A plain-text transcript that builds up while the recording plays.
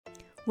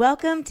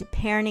Welcome to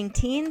Parenting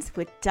Teens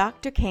with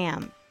Dr.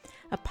 Cam,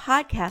 a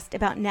podcast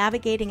about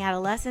navigating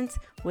adolescence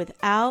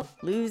without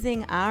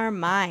losing our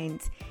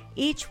minds.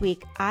 Each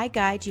week, I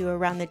guide you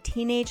around the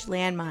teenage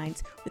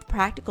landmines with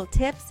practical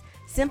tips,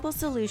 simple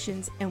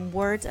solutions, and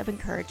words of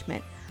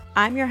encouragement.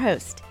 I'm your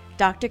host,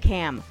 Dr.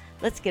 Cam.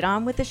 Let's get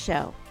on with the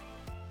show.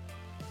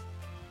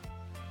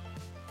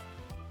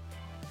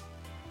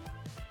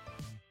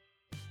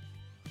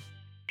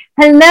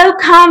 Hello,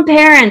 Calm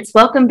parents.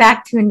 Welcome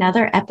back to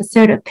another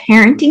episode of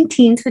Parenting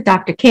Teens with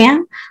Dr.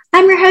 Cam.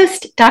 I'm your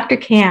host, Dr.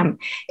 Cam.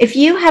 If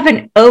you have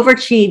an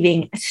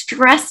overachieving,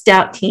 stressed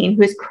out teen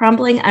who is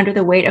crumbling under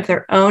the weight of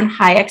their own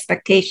high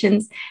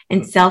expectations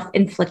and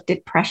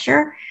self-inflicted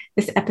pressure,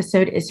 this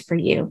episode is for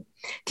you.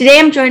 Today,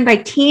 I'm joined by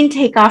teen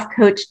takeoff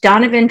coach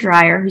Donovan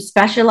Dreyer, who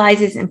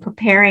specializes in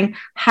preparing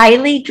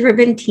highly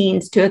driven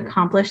teens to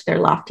accomplish their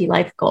lofty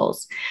life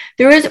goals.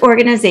 Through his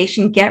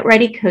organization, Get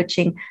Ready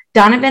Coaching,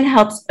 Donovan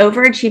helps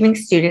overachieving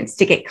students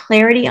to get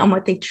clarity on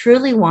what they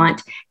truly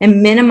want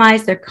and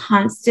minimize their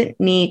constant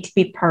need to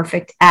be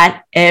perfect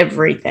at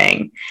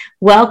everything.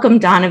 Welcome,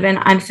 Donovan.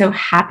 I'm so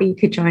happy you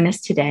could join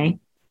us today.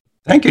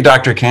 Thank you,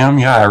 Dr. Cam.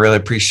 Yeah, I really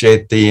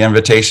appreciate the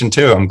invitation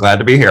too. I'm glad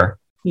to be here.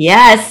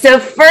 Yes. So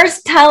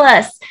first, tell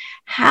us,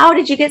 how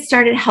did you get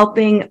started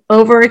helping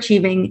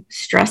overachieving,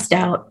 stressed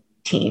out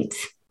teens?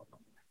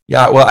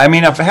 Yeah, well, I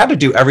mean, I've had to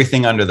do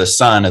everything under the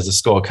sun as a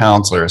school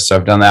counselor. So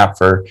I've done that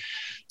for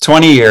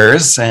 20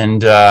 years.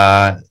 And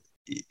so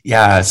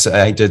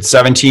I did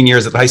 17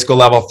 years at the high school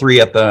level,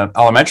 3 at the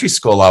elementary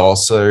school level.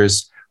 So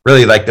there's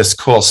really like this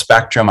cool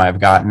spectrum I've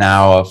got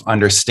now of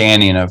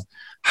understanding of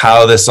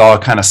how this all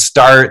kind of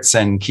starts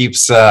and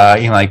keeps,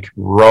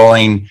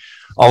 rolling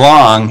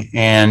along.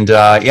 And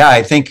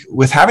I think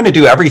with having to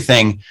do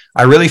everything,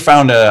 I really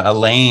found a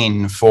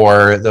lane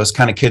for those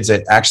kind of kids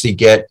that actually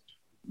get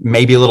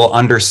maybe a little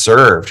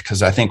underserved,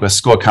 because I think with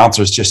school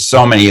counselors, just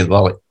so many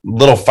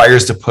little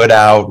fires to put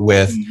out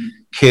with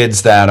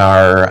kids that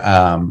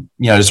are,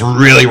 just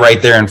really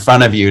right there in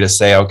front of you to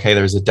say, okay,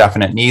 there's a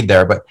definite need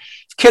there. But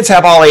if kids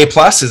have all A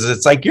pluses,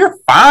 it's like, you're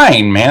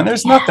fine, man.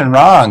 There's nothing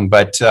wrong.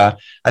 But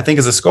I think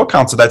as a school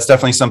counselor, that's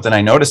definitely something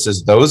I noticed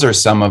is those are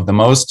some of the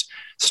most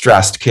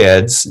stressed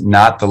kids,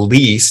 not the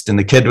least. And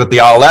the kid with the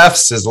all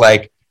F's is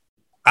like,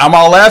 I'm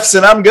all F's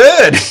and I'm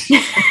good.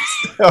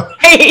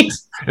 Right.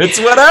 It's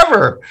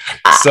whatever.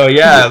 So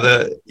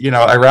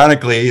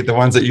ironically, the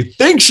ones that you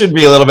think should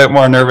be a little bit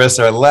more nervous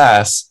are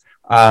less.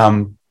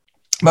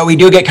 But we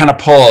do get kind of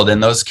pulled,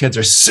 and those kids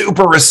are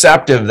super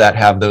receptive that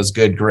have those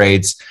good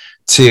grades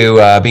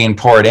to being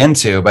poured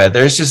into. But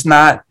there's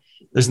not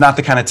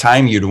the kind of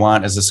time you'd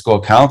want as a school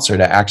counselor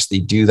to actually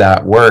do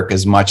that work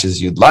as much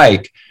as you'd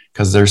like,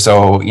 because they're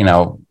so,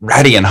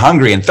 ready and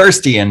hungry and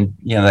thirsty, and,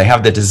 they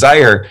have the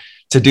desire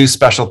to do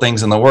special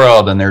things in the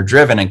world, and they're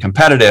driven and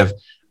competitive.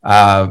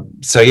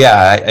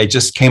 I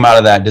just came out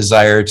of that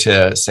desire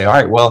to say, all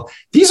right, well,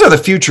 these are the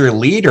future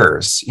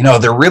leaders.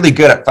 They're really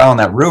good at following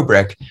that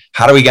rubric.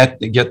 How do we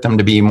get them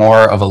to be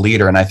more of a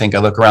leader? And I think I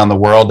look around the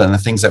world and the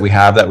things that we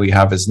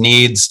have as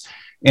needs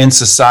in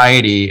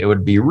society. It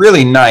would be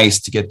really nice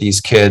to get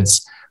these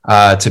kids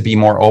to be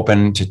more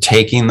open to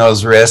taking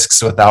those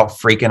risks without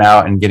freaking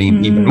out and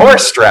getting even more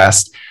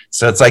stressed.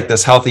 So it's like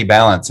this healthy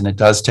balance, and it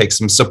does take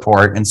some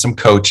support and some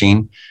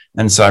coaching.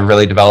 And so I've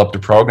really developed a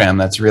program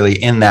that's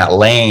really in that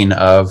lane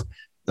of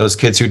those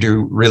kids who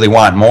do really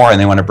want more,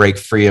 and they want to break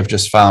free of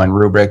just following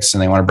rubrics,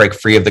 and they want to break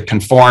free of the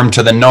conform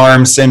to the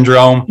norm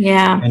syndrome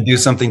and do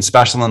something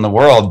special in the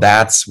world.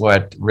 That's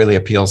what really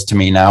appeals to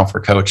me now for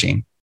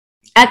coaching.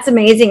 That's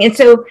amazing. And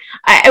so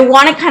I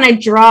want to kind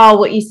of draw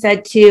what you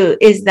said too,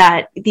 is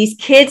that these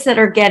kids that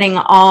are getting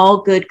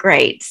all good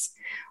grades,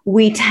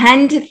 we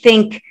tend to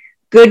think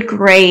good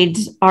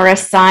grades are a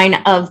sign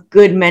of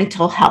good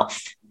mental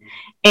health.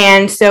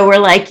 And so we're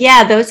like,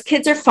 yeah, those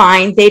kids are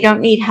fine. They don't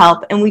need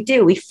help. And we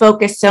do. We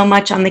focus so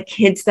much on the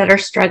kids that are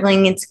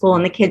struggling in school,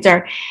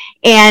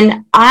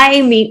 and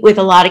I meet with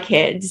a lot of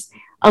kids.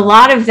 A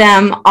lot of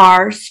them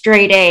are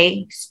straight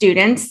A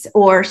students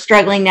or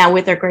struggling now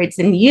with their grades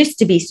and used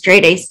to be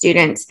straight A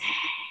students.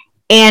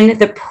 And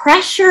the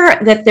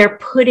pressure that they're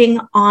putting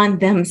on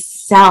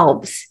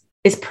themselves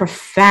is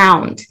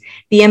profound.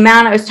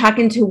 I was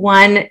talking to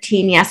one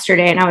teen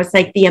yesterday, and I was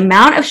like, the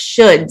amount of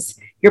shoulds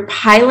you're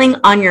piling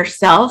on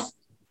yourself,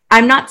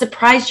 I'm not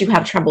surprised you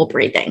have trouble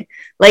breathing,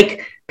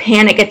 like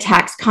panic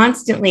attacks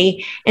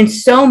constantly. And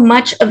so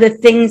much of the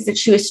things that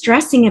she was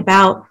stressing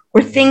about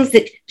were things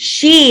that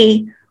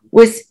she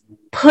was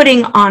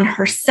putting on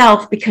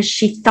herself because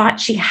she thought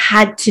she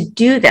had to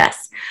do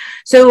this.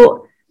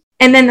 So,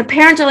 and then the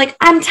parents are like,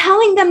 I'm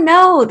telling them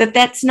no,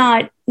 that's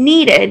not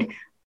needed,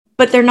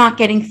 but they're not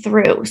getting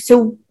through.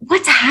 So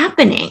what's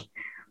happening?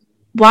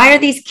 Why are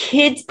these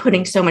kids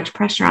putting so much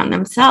pressure on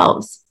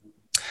themselves?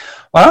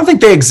 Well, I don't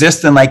think they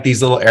exist in like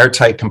these little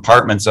airtight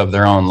compartments of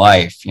their own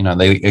life.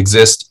 They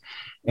exist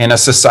in a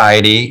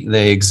society,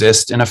 they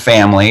exist in a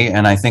family.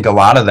 And I think a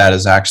lot of that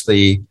is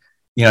actually,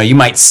 you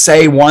might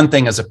say one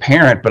thing as a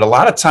parent, but a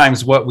lot of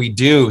times what we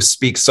do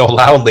speaks so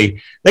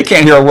loudly, they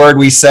can't hear a word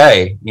we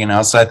say,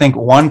 So I think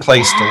one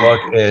place to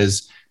look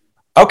is,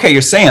 okay,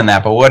 you're saying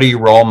that, but what are you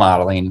role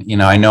modeling?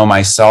 I know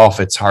myself,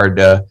 it's hard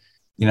to,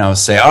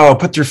 say, oh,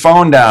 put your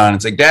phone down.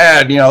 It's like,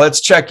 Dad,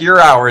 let's check your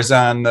hours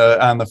on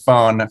the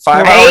phone.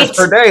 5 hours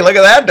per day. Look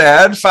at that,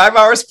 Dad. 5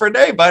 hours per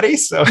day, buddy.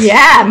 So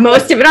yeah,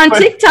 most of it on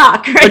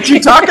TikTok. Right? What you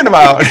talking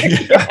about?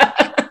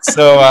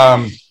 So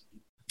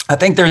I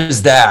think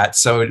there's that.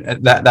 So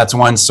that's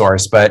one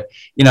source, but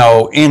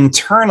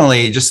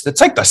internally, just it's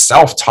like the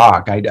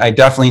self-talk. I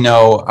definitely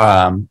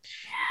know.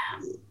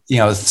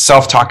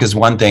 Self-talk is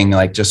one thing,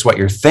 like just what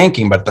you're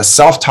thinking, but the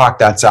self-talk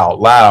that's out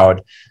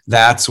loud,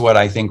 that's what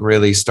I think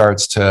really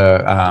starts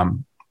to,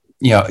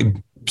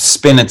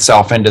 spin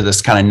itself into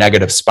this kind of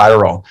negative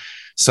spiral.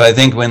 So I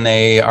think when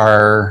they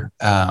are,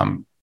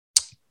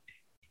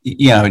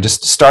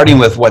 just starting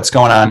with what's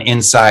going on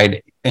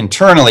inside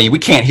internally, we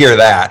can't hear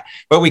that,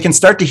 but we can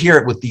start to hear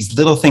it with these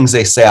little things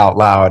they say out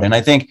loud. And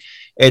I think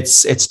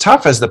it's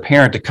tough as the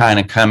parent to kind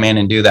of come in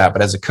and do that.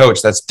 But as a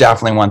coach, that's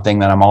definitely one thing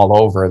that I'm all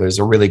over. There's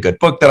a really good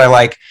book that I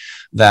like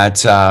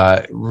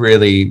that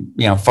really,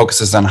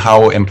 focuses on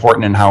how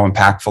important and how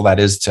impactful that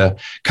is to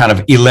kind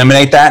of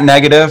eliminate that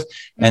negative.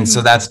 And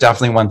so that's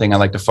definitely one thing I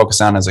like to focus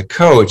on as a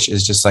coach,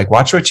 is just like,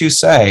 watch what you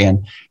say.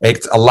 And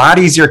it's a lot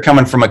easier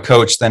coming from a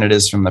coach than it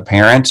is from the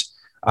parent.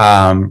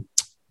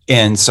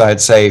 And so I'd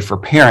say for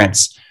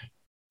parents,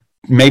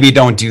 maybe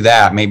don't do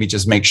that. Maybe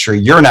just make sure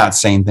you're not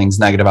saying things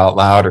negative out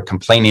loud, or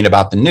complaining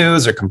about the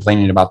news, or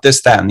complaining about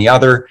this, that, and the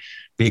other,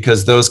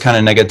 because those kind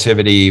of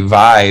negativity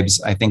vibes,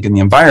 I think, in the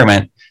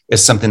environment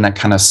is something that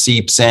kind of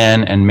seeps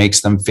in and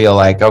makes them feel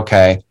like,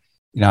 okay,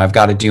 I've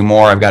got to do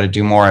more. I've got to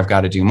do more. I've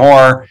got to do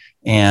more.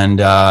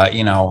 And,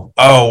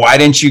 oh, why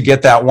didn't you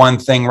get that one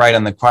thing right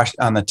on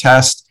the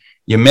test?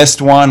 You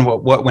missed one.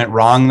 What went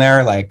wrong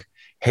there? Like,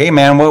 hey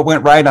man, what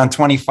went right on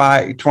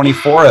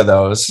 24 of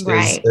those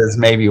is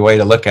maybe a way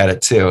to look at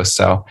it too.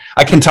 So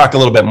I can talk a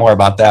little bit more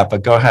about that,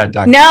 but go ahead,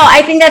 Dr. No,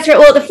 I think that's right.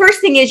 Well, the first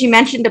thing is, you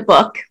mentioned a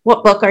book.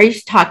 What book are you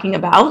talking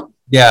about?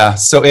 Yeah.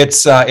 So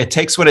it's It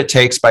Takes What It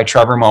Takes by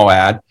Trevor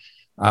Moawad.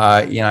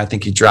 I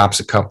think he drops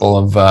a couple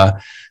of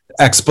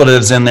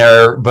expletives in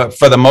there, but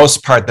for the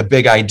most part, the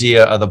big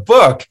idea of the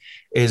book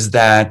is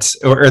that,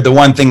 or the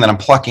one thing that I'm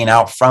plucking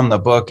out from the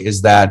book,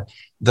 is that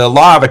the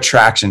law of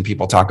attraction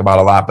people talk about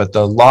a lot, but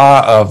the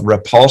law of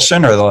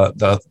repulsion, or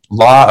the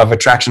law of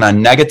attraction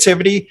on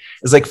negativity,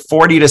 is like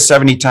 40 to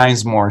 70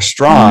 times more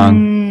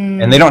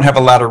strong. And they don't have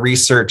a lot of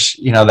research,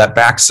 that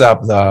backs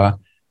up the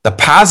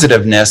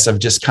positiveness of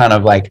just kind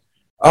of like,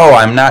 oh,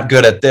 I'm not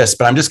good at this,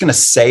 but I'm just going to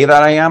say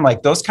that I am.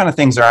 Like, those kind of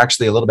things are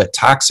actually a little bit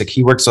toxic.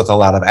 He works with a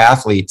lot of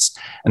athletes,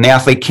 and the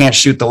athlete can't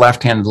shoot the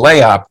left-handed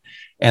layup,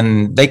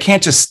 and they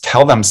can't just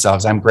tell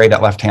themselves, I'm great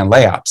at left-hand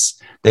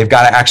layups. They've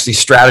got to actually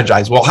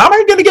strategize. Well, how am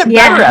I going to get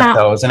better at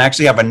those? And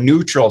actually have a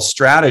neutral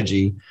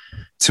strategy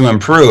to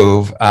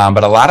improve.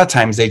 But a lot of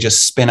times they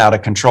just spin out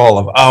of control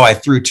of, oh, I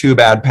threw 2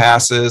 bad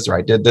passes, or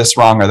I did this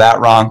wrong or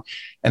that wrong.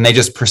 And they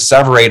just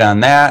perseverate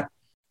on that.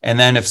 And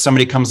then if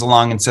somebody comes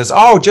along and says,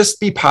 oh, just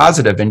be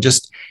positive and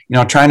just,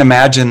 try and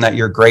imagine that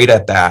you're great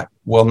at that.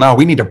 Well, no,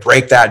 we need to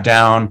break that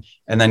down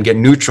and then get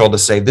neutral to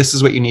say, this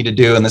is what you need to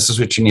do, and this is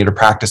what you need to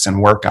practice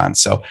and work on.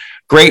 So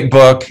great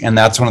book. And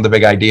that's one of the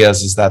big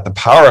ideas, is that the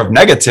power of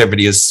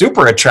negativity is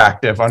super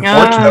attractive,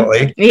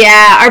 unfortunately.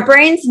 Yeah, our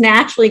brains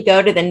naturally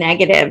go to the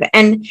negative.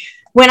 And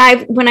when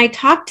I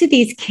talk to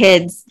these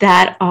kids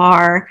that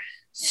are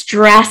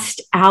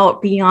stressed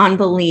out beyond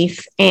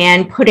belief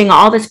and putting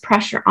all this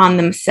pressure on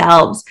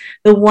themselves,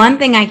 the one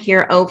thing I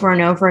hear over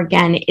and over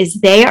again is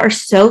they are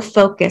so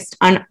focused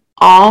on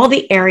all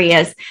the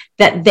areas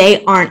that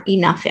they aren't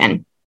enough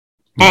in.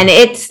 And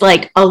it's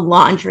like a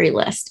laundry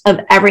list of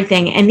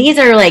everything. And these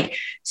are like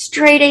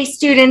straight A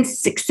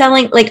students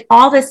excelling, like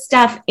all this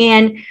stuff.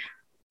 And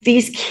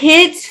these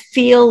kids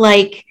feel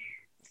like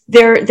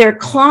they're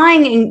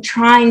clawing and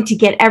trying to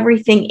get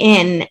everything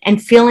in,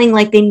 and feeling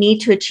like they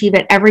need to achieve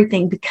at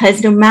everything,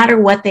 because no matter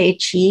what they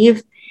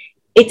achieve,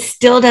 it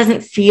still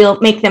doesn't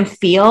make them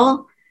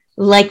feel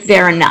like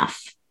they're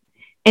enough.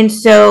 And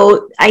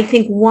so I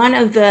think one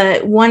of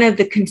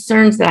the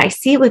concerns that I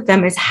see with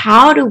them is,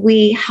 how do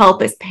we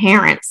help as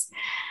parents?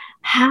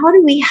 How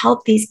do we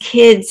help these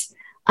kids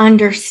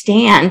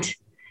understand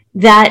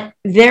that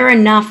they're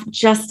enough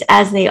just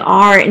as they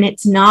are? And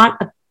it's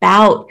not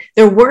about,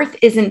 their worth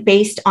isn't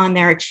based on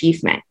their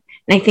achievement.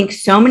 And I think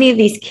so many of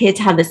these kids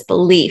have this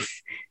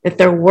belief that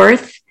their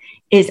worth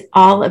is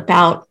all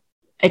about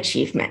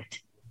achievement.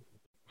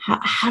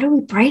 How do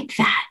we break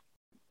that?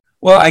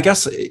 Well, I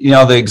guess,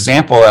 the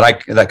example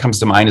that comes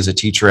to mind as a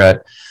teacher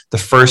at the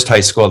first high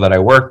school that I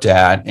worked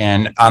at,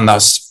 and on the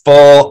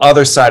full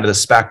other side of the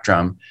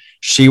spectrum,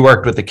 she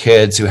worked with the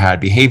kids who had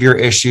behavior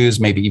issues,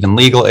 maybe even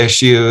legal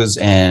issues,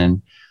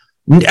 and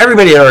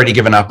everybody had already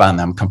given up on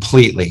them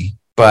completely.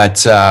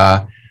 But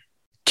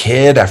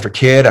kid after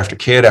kid after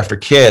kid after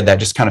kid, that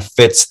just kind of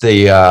fits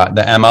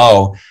the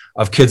MO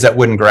of kids that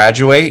wouldn't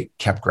graduate,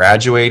 kept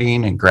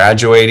graduating and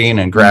graduating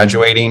and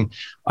graduating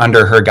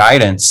under her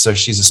guidance. So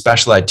she's a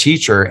special ed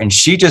teacher, and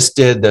she just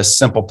did this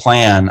simple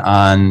plan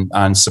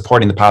on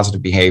supporting the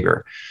positive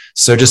behavior.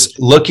 So just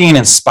looking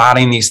and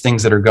spotting these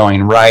things that are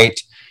going right.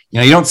 You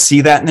know, you don't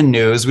see that in the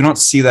news. We don't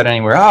see that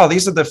anywhere. Oh,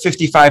 these are the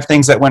 55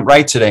 things that went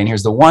right today, and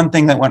here's the one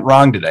thing that went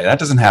wrong today. That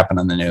doesn't happen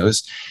on the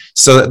news.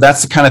 So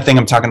that's the kind of thing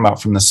I'm talking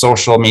about from the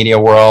social media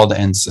world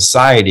and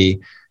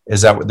society,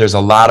 is that there's a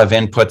lot of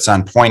inputs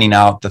on pointing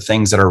out the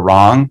things that are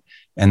wrong,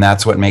 and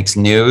that's what makes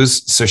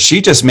news. So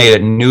she just made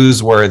it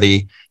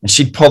newsworthy, and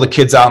she'd pull the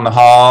kids out in the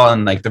hall,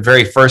 and like the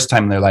very first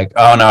time they're like,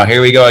 oh no,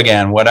 here we go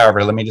again,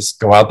 whatever, let me just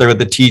go out there with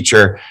the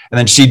teacher. And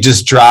then she'd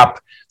just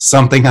drop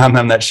something on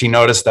them that she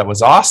noticed that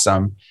was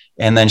awesome.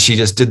 And then she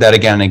just did that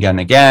again and again and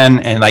again,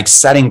 and like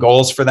setting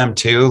goals for them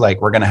too.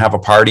 Like, we're going to have a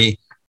party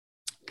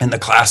in the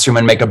classroom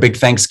and make a big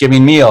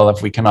Thanksgiving meal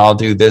if we can all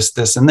do this,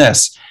 this, and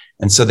this.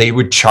 And so they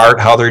would chart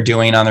how they're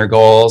doing on their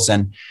goals,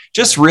 and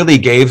just really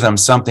gave them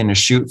something to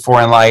shoot for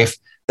in life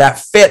that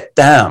fit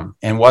them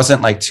and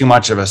wasn't like too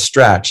much of a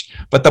stretch.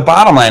 But the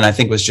bottom line, I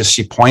think, was just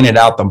she pointed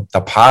out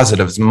the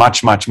positives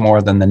much, much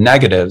more than the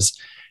negatives.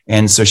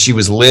 And so she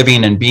was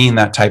living and being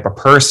that type of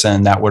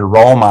person that would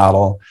role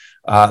model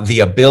the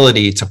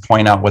ability to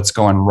point out what's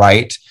going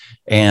right.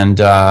 And,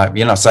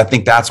 so I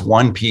think that's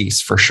one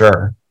piece for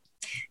sure.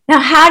 Now,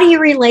 how do you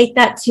relate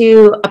that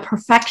to a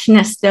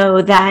perfectionist,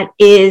 though, that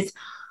is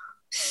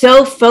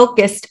so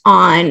focused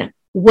on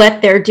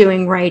what they're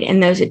doing right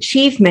and those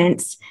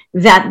achievements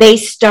that they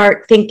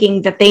start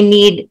thinking that they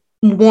need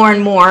more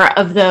and more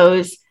of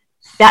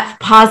that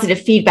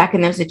positive feedback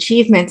and those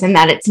achievements, and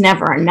that it's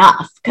never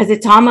enough? Because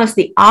it's almost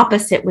the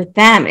opposite with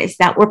them, is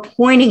that we're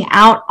pointing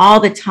out all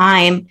the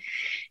time,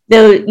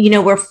 though,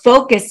 we're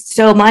focused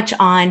so much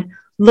on,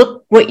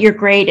 look what your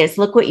grade is,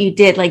 look what you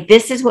did, like,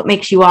 this is what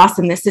makes you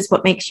awesome, this is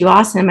what makes you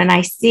awesome. And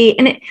I see,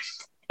 and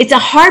it's a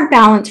hard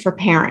balance for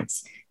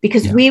parents,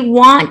 because we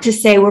want to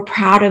say we're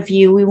proud of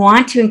you, we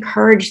want to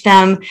encourage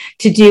them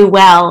to do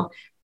well.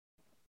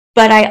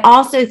 But I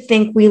also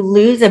think we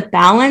lose a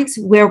balance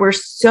where we're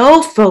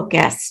so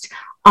focused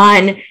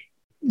on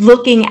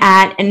looking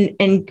at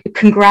and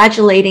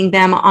congratulating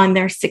them on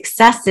their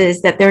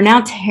successes that they're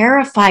now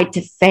terrified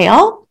to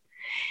fail.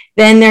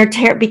 Then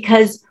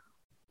because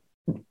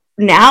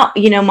now,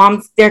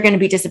 moms, they're going to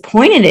be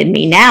disappointed in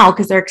me now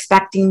because they're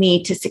expecting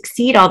me to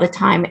succeed all the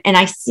time. And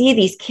I see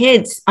these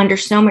kids under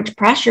so much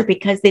pressure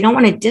because they don't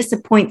want to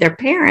disappoint their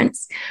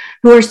parents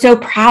who are so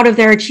proud of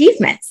their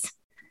achievements.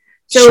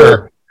 So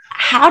sure.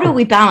 How do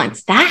we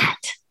balance that?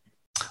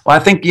 Well, I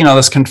think,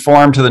 this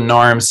conform to the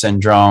norm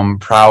syndrome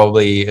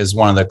probably is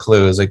one of the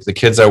clues. Like the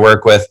kids I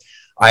work with,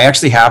 I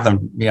actually have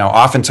them,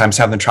 oftentimes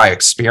have them try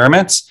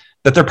experiments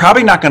that it's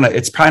probably not going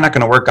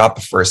to work out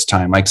the first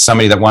time. Like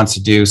somebody that wants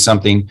to do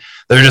something,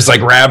 they're just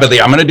like rabidly,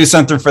 I'm going to do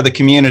something for the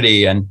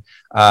community, and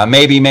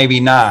maybe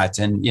not.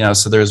 And,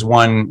 so there's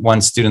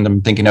one student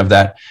I'm thinking of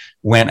that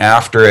went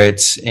after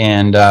it,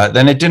 and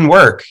then it didn't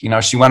work.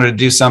 She wanted to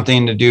do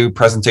something, to do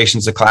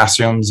presentations to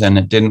classrooms, and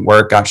it didn't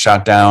work, got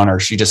shot down,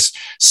 or she just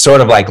sort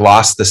of like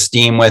lost the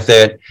steam with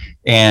it.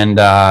 And,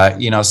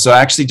 so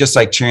actually just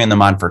like cheering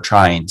them on for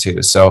trying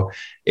to. So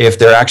if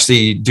they're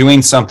actually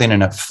doing something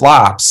and it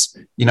flops,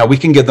 we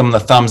can give them the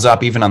thumbs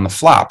up even on the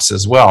flops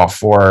as well,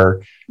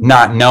 for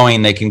not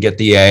knowing they can get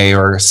the A,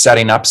 or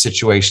setting up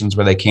situations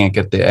where they can't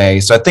get the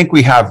A. So I think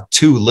we have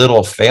too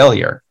little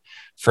failure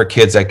for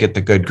kids that get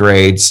the good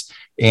grades.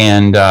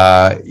 And,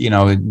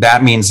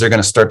 that means they're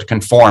going to start to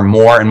conform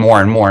more and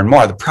more and more and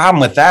more. The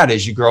problem with that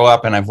is you grow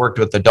up, and I've worked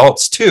with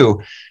adults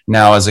too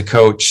now as a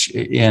coach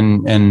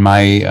in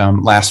my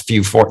last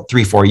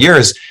 3-4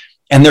 years.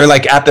 And they're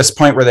like at this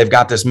point where they've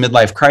got this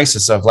midlife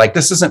crisis of like,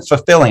 this isn't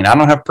fulfilling. I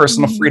don't have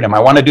personal freedom. I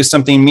want to do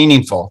something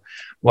meaningful.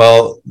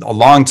 Well, a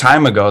long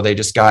time ago, they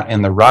just got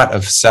in the rut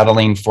of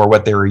settling for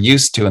what they were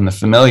used to and the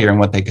familiar and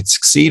what they could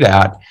succeed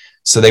at.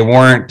 So they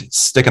weren't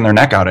sticking their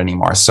neck out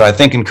anymore. So I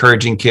think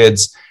encouraging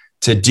kids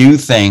to do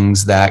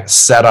things that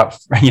set up,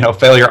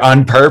 failure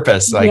on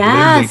purpose, like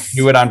literally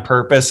do it on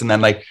purpose, and then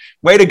like,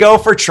 way to go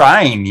for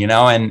trying,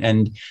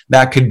 and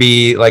that could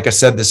be, like I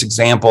said, this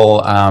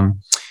example,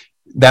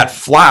 that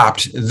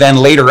flopped. Then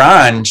later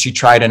on, she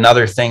tried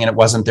another thing and it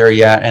wasn't there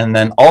yet. And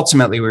then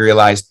ultimately we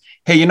realized,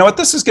 hey, you know what?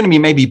 This is going to be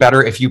maybe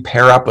better if you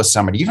pair up with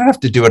somebody. You don't have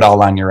to do it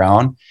all on your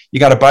own. You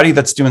got a buddy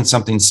that's doing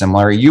something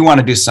similar. You want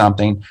to do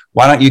something.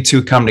 Why don't you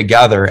two come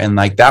together? And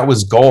like, that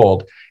was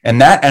gold.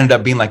 And that ended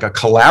up being like a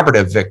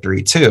collaborative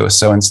victory too.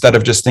 So instead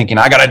of just thinking,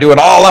 I got to do it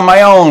all on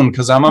my own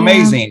because I'm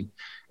amazing,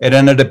 it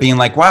ended up being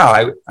like,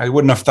 wow, I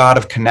wouldn't have thought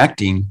of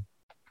connecting.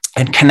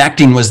 And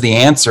connecting was the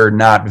answer,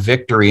 not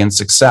victory and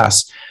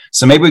success.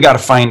 So maybe we got to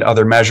find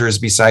other measures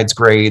besides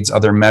grades,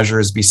 other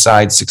measures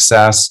besides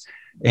success,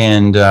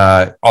 and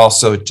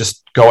also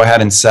just go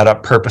ahead and set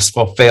up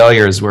purposeful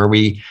failures where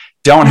we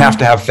don't have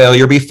to have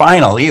failure be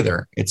final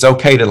either. It's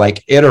okay to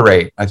like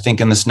iterate. I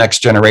think in this next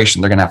generation,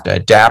 they're going to have to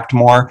adapt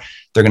more.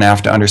 They're going to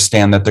have to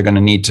understand that they're going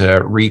to need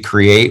to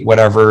recreate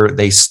whatever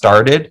they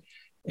started.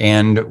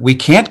 And we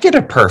can't get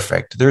it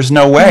perfect. There's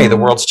no way. The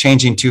world's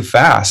changing too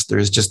fast.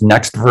 There's just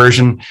next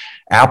version,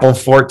 Apple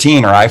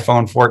 14 or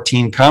iPhone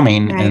 14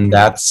 coming. Right. And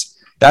that's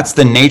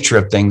the nature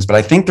of things. But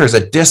I think there's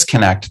a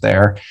disconnect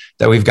there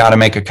that we've got to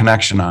make a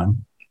connection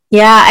on.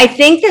 Yeah, I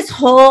think this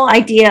whole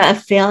idea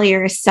of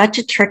failure is such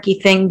a tricky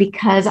thing,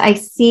 because I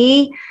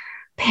see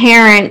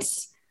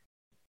parents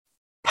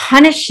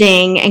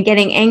punishing and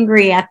getting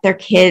angry at their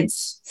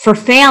kids for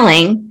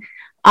failing.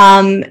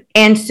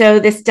 And so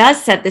this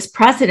does set this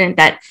precedent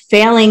that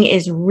failing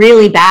is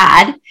really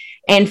bad,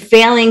 and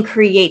failing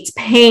creates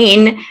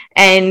pain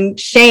and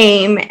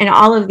shame and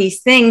all of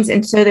these things.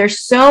 And so they're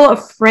so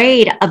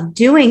afraid of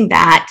doing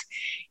that,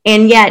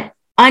 and yet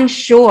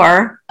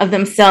unsure of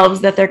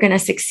themselves that they're going to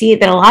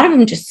succeed, that a lot of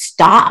them just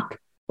stop.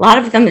 A lot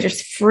of them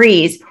just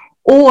freeze,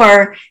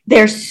 or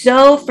they're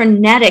so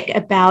frenetic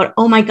about,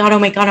 oh my God,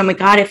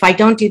 if I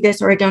don't do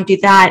this or I don't do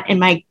that, and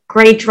my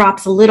grade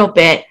drops a little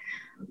bit,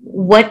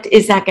 what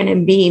is that going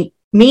to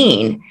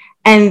mean?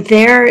 And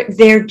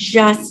they're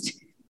just,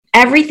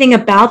 everything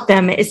about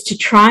them is to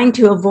trying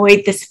to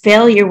avoid this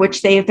failure,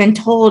 which they have been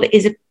told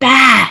is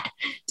bad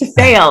to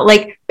fail.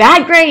 Like,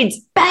 bad grades,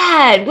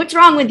 bad. What's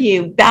wrong with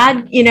you?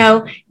 Bad,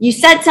 you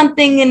said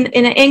something in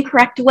an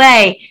incorrect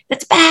way.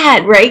 That's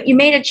bad, right? You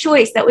made a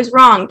choice that was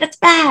wrong. That's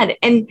bad.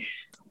 And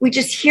we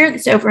just hear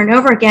this over and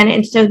over again.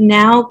 And so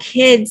now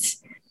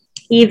kids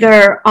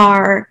either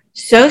are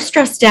so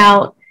stressed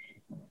out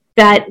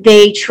that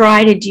they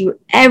try to do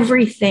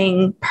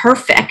everything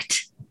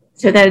perfect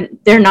so that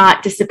they're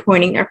not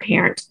disappointing their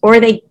parents, or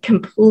they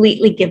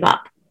completely give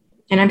up.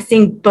 And I'm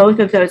seeing both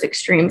of those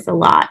extremes a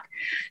lot.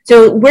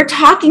 So we're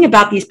talking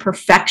about these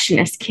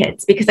perfectionist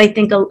kids, because I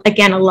think,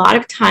 again, a lot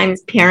of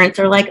times parents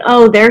are like,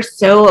 oh, they're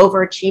so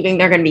overachieving,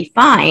 they're going to be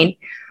fine,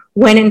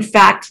 when in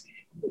fact,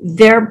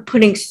 they're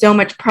putting so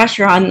much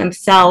pressure on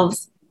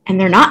themselves and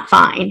they're not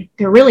fine.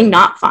 They're really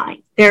not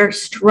fine. They're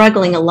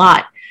struggling a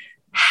lot.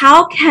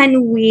 How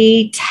can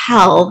we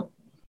tell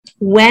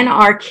when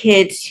our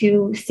kids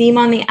who seem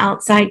on the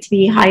outside to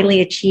be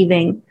highly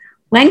achieving,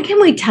 when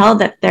can we tell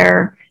that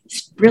they're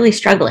really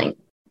struggling?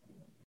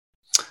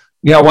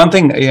 Yeah, one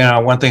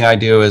thing I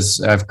do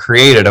is I've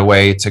created a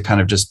way to kind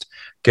of just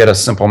get a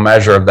simple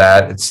measure of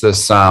that. It's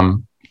this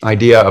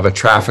idea of a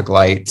traffic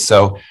light.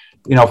 So,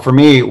 for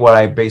me, what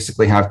I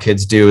basically have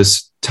kids do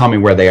is tell me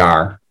where they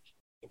are.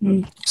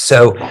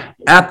 So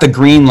at the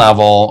green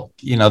level,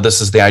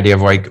 this is the idea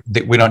of like,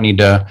 we don't need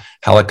to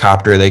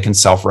helicopter. They can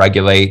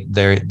self-regulate.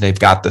 They've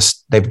got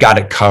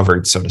it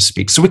covered, so to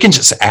speak. So we can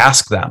just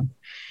ask them,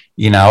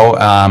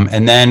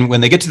 and then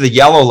when they get to the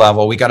yellow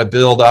level, we got to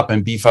build up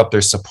and beef up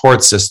their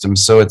support system.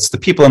 So it's the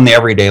people in the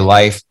everyday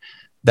life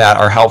that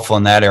are helpful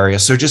in that area.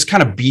 So just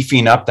kind of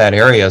beefing up that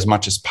area as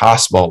much as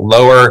possible,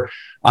 lower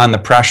on the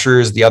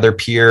pressures, the other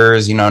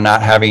peers,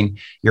 not having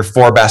your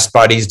 4 best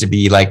buddies to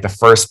be like the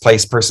first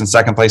place person,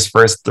 second place,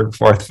 first, third,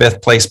 fourth,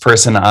 fifth place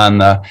person on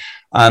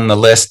the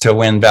list to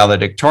win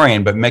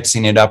valedictorian, but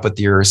mixing it up with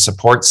your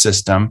support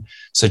system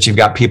so that you've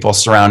got people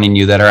surrounding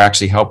you that are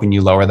actually helping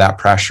you lower that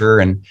pressure.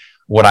 And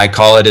what I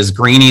call it is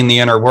greening the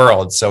inner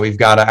world. So we've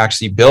got to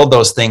actually build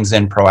those things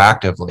in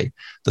proactively,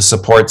 the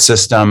support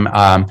system.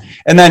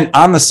 And then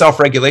on the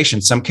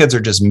self-regulation, some kids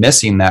are just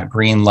missing that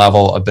green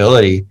level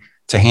ability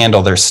to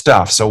handle their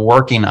stuff. So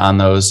working on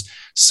those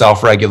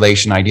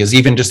self-regulation ideas,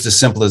 even just as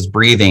simple as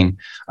breathing.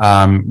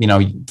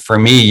 For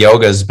me,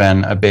 yoga has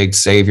been a big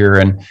savior.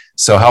 And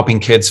so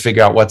helping kids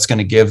figure out what's going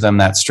to give them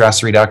that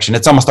stress reduction.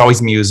 It's almost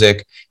always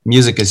music.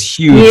 Music is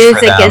huge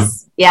for them.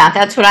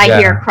 That's what I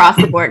hear across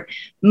the board.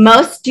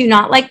 Most do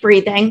not like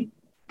breathing.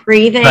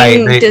 Breathing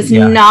does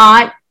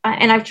not,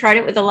 and I've tried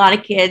it with a lot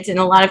of kids, and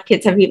a lot of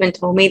kids have even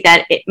told me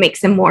that it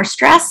makes them more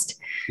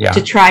stressed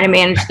to try to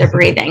manage their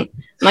breathing.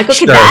 I'm like,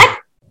 okay, that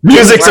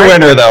music's a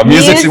winner, though.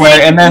 Music's a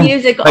winner. And then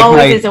music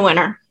always is a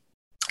winner.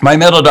 My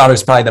middle daughter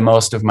is probably the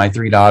most of my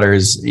 3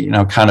 daughters,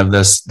 kind of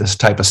this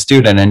type of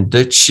student.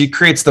 And she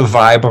creates the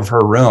vibe of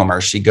her room,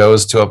 or she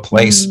goes to a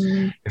place.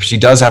 If she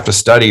does have to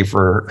study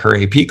for her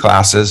AP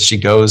classes, she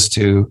goes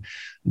to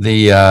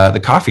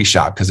the coffee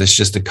shop because it's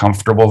just a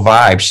comfortable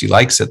vibe. She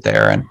likes it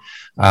there.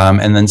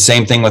 And then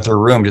same thing with her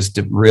room, just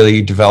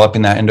really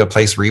developing that into a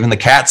place where even the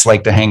cats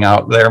like to hang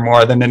out there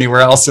more than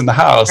anywhere else in the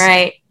house.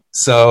 Right.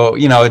 So,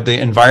 the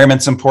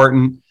environment's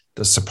important.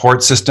 The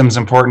support system's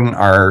important.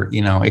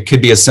 It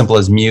could be as simple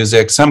as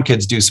music. Some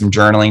kids do some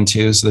journaling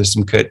too. So there's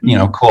some good,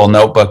 cool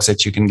notebooks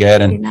that you can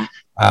get, and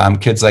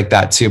kids like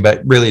that too.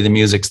 But really the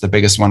music's the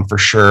biggest one for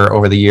sure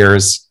over the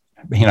years,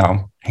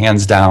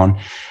 hands down.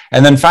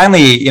 And then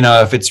finally,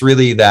 if it's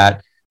really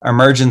that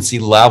emergency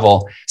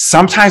level,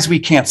 sometimes we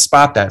can't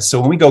spot that. So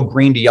when we go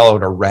green to yellow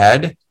to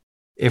red,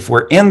 if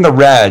we're in the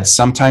red,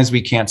 sometimes we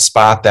can't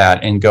spot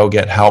that and go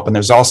get help. And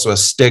there's also a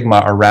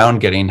stigma around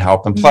getting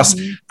help. And plus,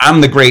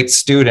 I'm the great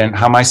student.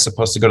 How am I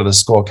supposed to go to the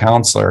school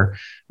counselor?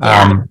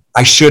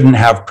 I shouldn't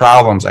have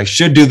problems. I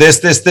should do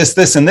this,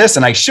 and this,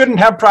 and I shouldn't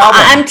have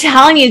problems. I'm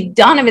telling you,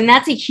 Donovan,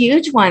 that's a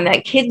huge one,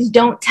 that kids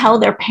don't tell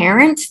their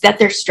parents that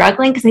they're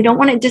struggling because they don't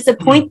want to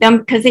disappoint them,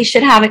 because they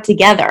should have it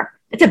together.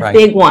 It's a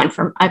big one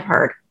I've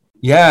heard.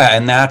 Yeah.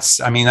 And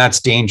that's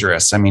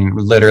dangerous. I mean,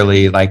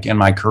 literally, like in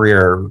my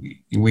career,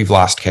 we've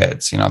lost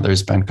kids,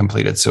 there's been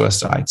completed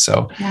suicide.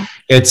 So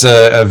it's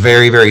a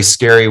very, very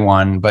scary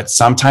one, but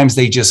sometimes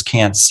they just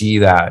can't see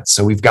that.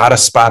 So we've got to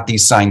spot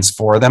these signs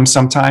for them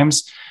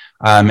sometimes.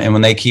 And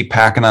when they keep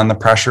packing on the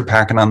pressure,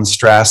 packing on the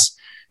stress,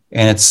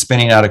 and it's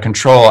spinning out of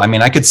control. I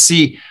mean,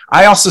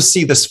 I also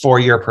see this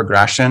 4-year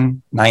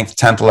progression, 9th,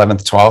 10th,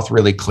 11th, 12th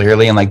really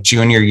clearly. And like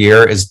junior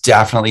year is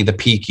definitely the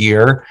peak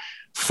year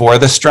for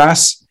the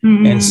stress.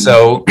 Mm-hmm. And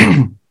so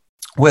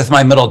with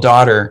my middle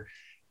daughter,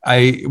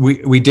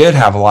 we did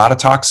have a lot of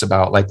talks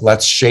about like,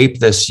 let's shape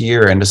this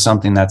year into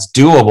something that's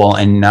doable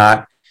and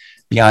not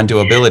beyond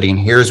doability. And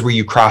here's where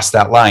you cross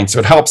that line. So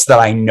it helps that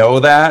I know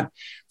that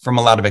from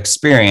a lot of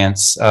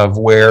experience of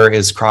where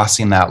is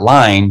crossing that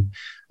line.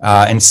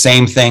 And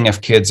same thing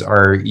if kids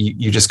are,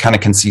 you just kind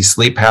of can see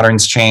sleep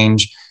patterns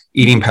change,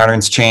 eating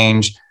patterns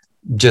change,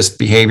 just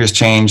behaviors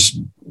change,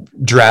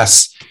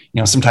 dress,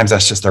 sometimes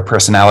that's just their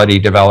personality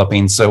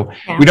developing. So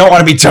we don't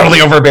want to be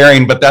totally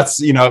overbearing, but that's,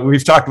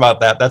 we've talked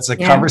about that. That's a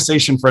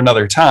conversation for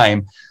another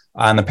time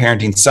on the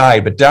parenting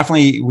side, but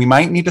definitely we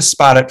might need to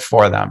spot it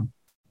for them.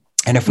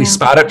 And if we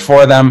spot it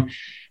for them,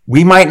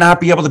 we might not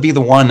be able to be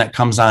the one that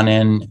comes on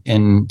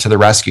into the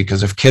rescue.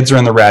 Because if kids are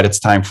in the red, it's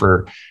time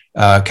for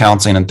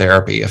counseling and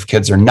therapy. If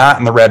kids are not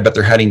in the red, but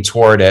they're heading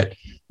toward it,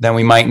 then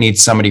we might need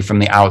somebody from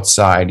the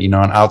outside, an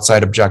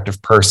outside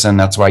objective person.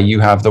 That's why you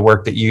have the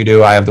work that you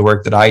do. I have the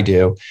work that I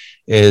do.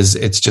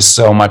 It's just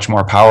so much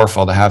more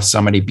powerful to have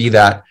somebody be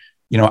that,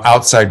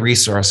 outside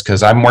resource.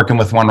 Cause I'm working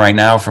with one right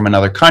now from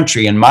another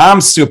country, and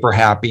mom's super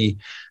happy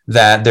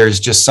that there's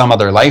just some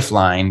other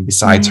lifeline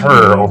besides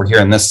her over here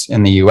in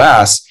the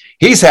US.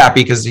 He's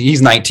happy because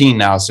he's 19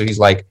 now. So he's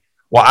like,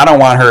 well, I don't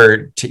want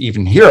her to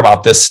even hear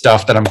about this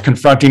stuff that I'm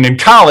confronting in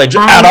college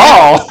at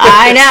all.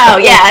 I know.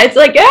 Yeah. It's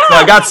like, So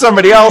I got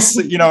somebody else,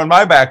 in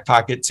my back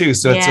pocket too.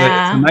 So it's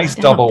a nice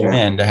double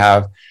win to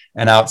have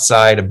an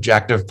outside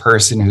objective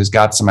person who's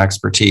got some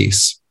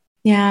expertise.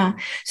 Yeah.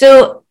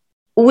 So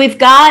we've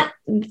got,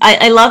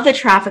 I love the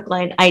traffic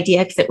light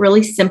idea because it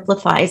really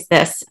simplifies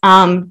this,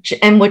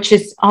 and which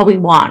is all we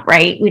want,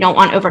 right? We don't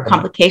want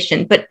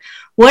overcomplication, but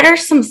what are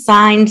some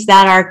signs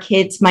that our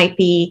kids might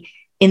be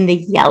in the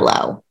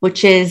yellow,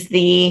 which is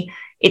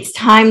it's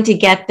time to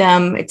get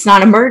them. It's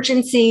not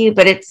emergency,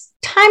 but it's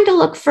time to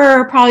look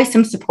for probably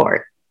some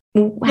support.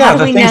 How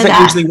do we know things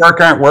that usually work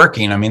aren't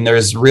working. I mean,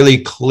 there's really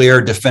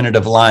clear,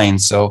 definitive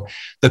lines. So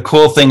the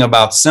cool thing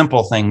about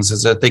simple things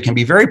is that they can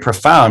be very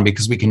profound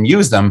because we can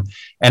use them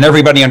and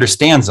everybody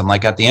understands them.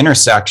 Like at the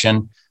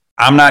intersection,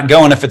 I'm not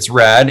going if it's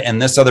red,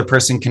 and this other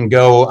person can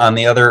go on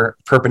the other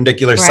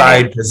perpendicular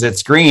side because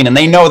it's green, and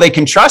they know they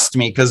can trust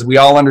me because we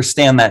all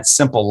understand that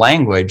simple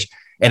language.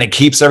 And it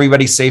keeps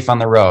everybody safe on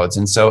the roads.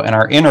 And so in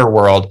our inner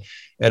world,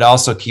 it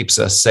also keeps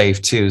us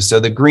safe too. So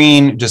the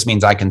green just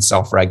means I can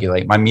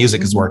self-regulate. My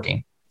music is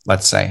working,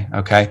 let's say.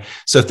 Okay.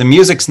 So if the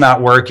music's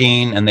not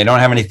working and they don't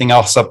have anything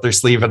else up their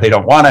sleeve, or they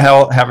don't want to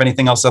have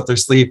anything else up their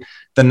sleeve,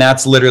 then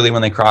that's literally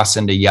when they cross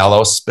into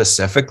yellow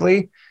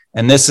specifically.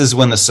 And this is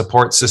when the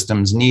support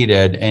system's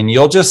needed. And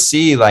you'll just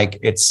see like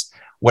it's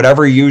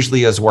whatever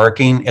usually is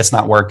working, it's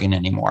not working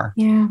anymore.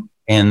 Yeah.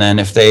 And then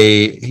if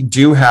they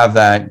do have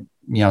that,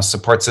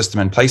 support system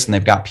in place and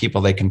they've got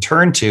people they can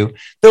turn to,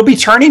 they'll be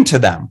turning to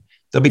them.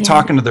 They'll be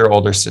talking to their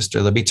older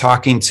sister. They'll be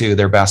talking to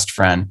their best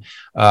friend.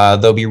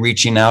 They'll be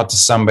reaching out to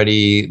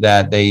somebody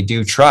that they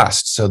do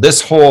trust. So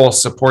this whole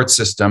support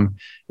system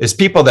is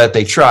people that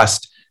they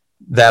trust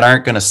that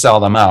aren't going to sell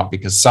them out,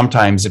 because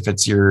sometimes if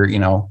it's your,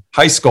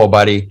 high school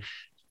buddy,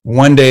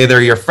 one day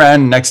they're your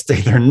friend, next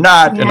day they're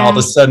not. And all of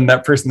a sudden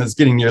that person that's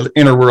getting your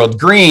inner world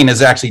green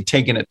is actually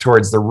taking it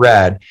towards the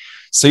red.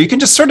 So you can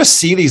just sort of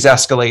see these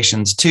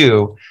escalations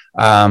too.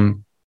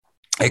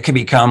 It can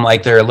become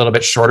like they're a little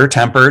bit shorter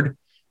tempered.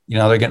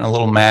 They're getting a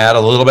little mad,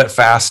 a little bit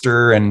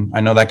faster. And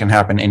I know that can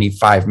happen any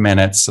 5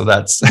 minutes. So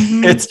that's,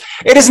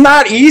 it is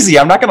not easy.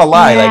 I'm not going to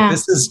lie. Like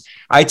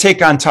I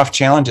take on tough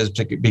challenges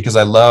because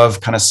I love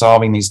kind of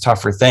solving these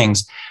tougher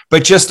things,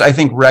 but just, I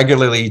think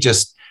regularly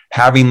just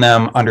having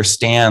them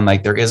understand,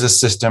 like there is a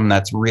system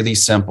that's really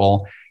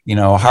simple.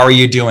 How are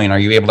you doing? Are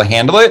you able to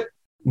handle it?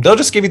 They'll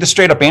just give you the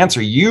straight up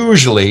answer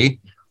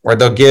usually, or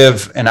they'll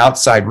give an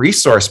outside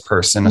resource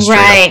person a straight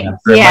up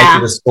answer. It might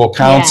be the school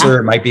counselor.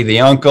 It might be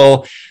the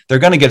uncle. They're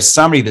going to give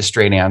somebody the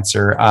straight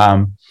answer.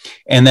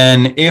 And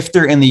then if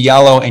they're in the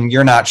yellow and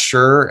you're not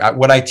sure,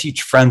 what I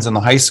teach friends in the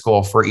high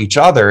school for each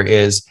other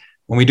is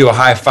when we do a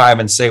high five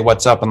and say,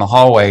 what's up in the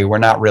hallway, we're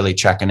not really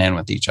checking in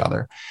with each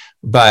other.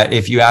 But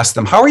if you ask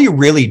them, how are you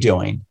really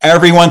doing?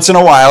 Every once in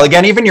a while,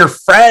 again, even your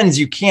friends,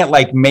 you can't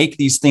like make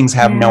these things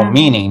have no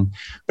meaning.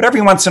 But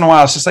every once in a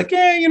while, it's just like,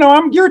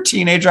 you're a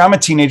teenager. I'm a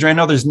teenager. I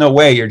know there's no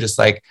way you're just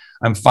like,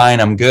 I'm fine.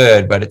 I'm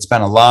good. But it's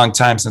been a long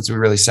time since we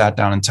really sat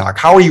down and talked.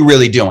 How are you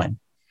really doing?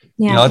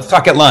 Let's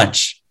talk at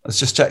lunch. Let's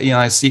just,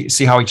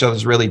 see how each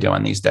other's really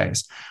doing these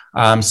days.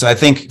 So I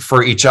think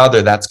for each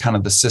other, that's kind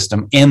of the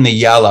system. In the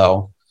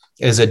yellow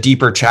is a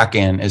deeper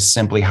check-in is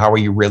simply, how are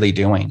you really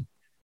doing?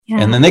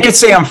 And then they could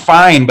say, I'm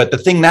fine. But the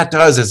thing that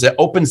does is it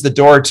opens the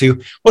door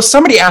to, well,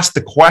 somebody asked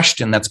the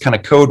question. That's kind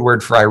of code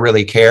word for I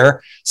really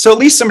care. So at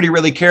least somebody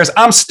really cares.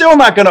 I'm still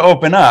not going to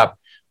open up,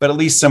 but at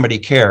least somebody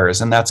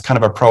cares. And that's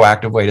kind of a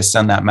proactive way to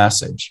send that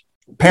message.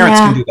 Parents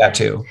can do that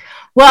too.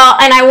 Well,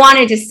 and I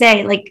wanted to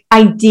say, like,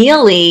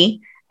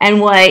 ideally,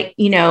 and what,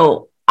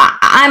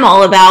 I'm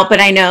all about,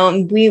 but I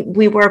know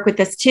we work with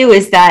this too,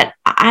 is that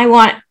I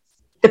want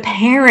the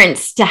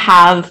parents to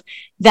have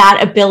that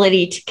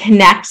ability to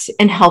connect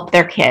and help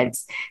their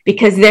kids,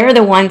 because they're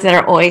the ones that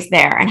are always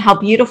there. And how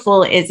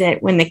beautiful is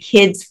it when the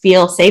kids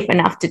feel safe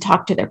enough to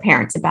talk to their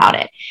parents about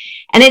it?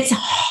 And it's a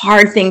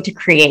hard thing to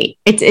create.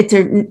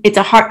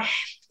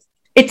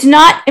 It's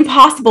not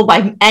impossible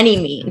by any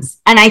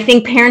means. And I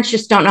think parents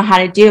just don't know how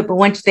to do it. But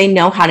once they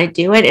know how to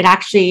do it, it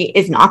actually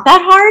is not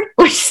that hard,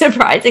 which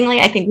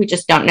surprisingly, I think we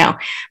just don't know.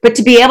 But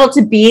to be able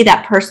to be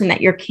that person that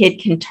your kid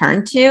can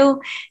turn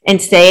to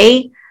and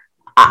say,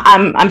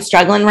 I'm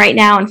struggling right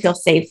now, and feel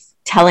safe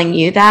telling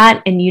you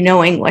that, and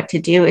knowing what to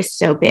do is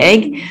so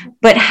big.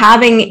 But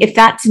if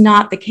that's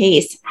not the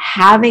case,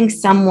 having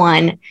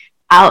someone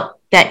out,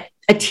 that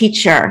a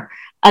teacher,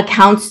 a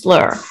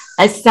counselor,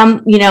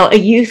 a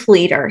youth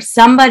leader,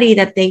 somebody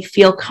that they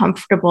feel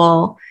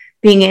comfortable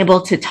being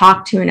able to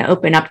talk to and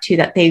open up to,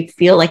 that they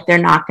feel like they're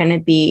not going to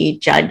be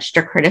judged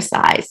or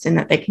criticized, and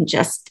that they can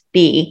just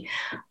be,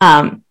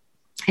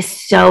 is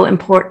so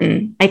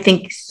important. I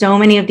think so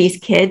many of these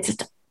kids,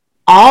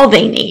 all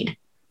they need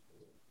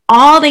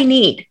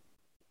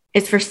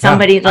is for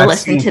somebody to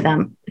listen to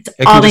them. It's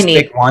all they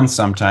need. Take one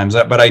sometimes,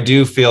 but I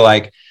do feel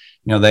like,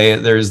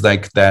 there's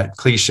like that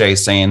cliche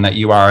saying that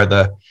you are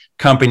the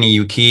company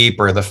you keep,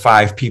 or the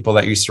 5 people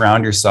that you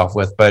surround yourself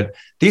with. But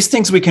these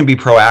things we can be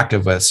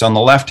proactive with. So on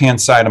the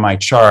left-hand side of my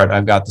chart,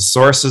 I've got the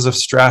sources of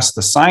stress,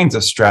 the signs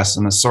of stress,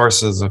 and the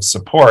sources of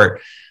support.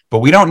 But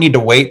we don't need to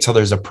wait till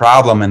there's a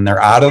problem and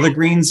they're out of the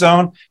green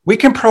zone. We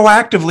can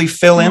proactively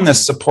fill in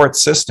this support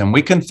system.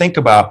 We can think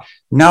about,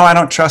 no, I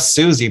don't trust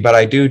Susie, but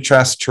I do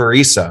trust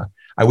Teresa.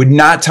 I would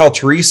not tell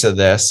Teresa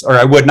this, or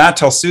I would not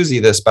tell Susie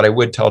this, but I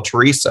would tell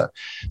Teresa.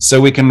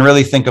 So we can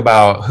really think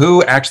about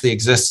who actually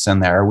exists in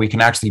there. We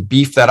can actually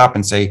beef that up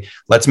and say,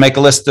 let's make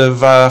a list of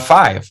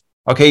 5.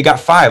 Okay, you got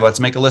 5. Let's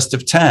make a list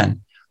of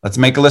 10. Let's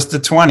make a list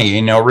of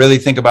 20. Really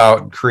think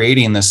about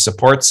creating this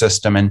support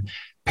system. And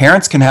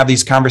parents can have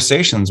these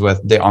conversations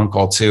with the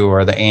uncle too,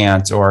 or the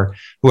aunt, or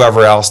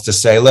whoever else, to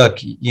say, look,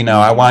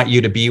 I want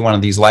you to be one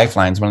of these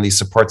lifelines, one of these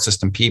support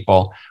system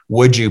people.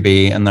 Would you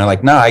be? And they're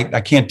like, no,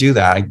 I can't do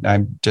that.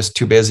 I'm just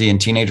too busy,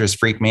 and teenagers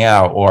freak me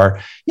out.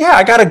 Or, yeah,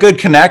 I got a good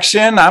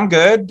connection. I'm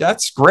good.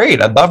 That's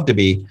great. I'd love to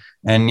be.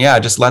 And yeah,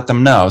 just let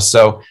them know.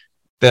 So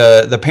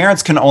the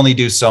parents can only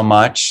do so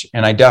much.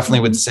 And I definitely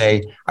would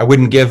say, I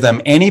wouldn't give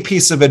them any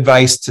piece of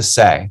advice to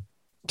say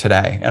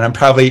today. And I'm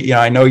probably,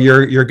 I know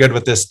you're good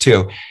with this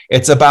too.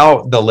 It's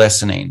about the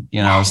listening,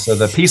 so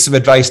the piece of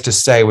advice to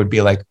say would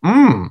be like,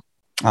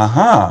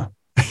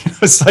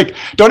 It's like,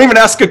 don't even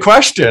ask a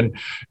question.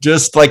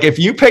 Just like, if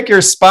you pick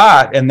your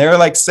spot and they're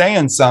like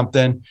saying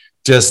something,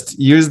 just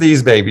use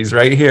these babies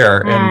right here.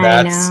 And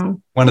that's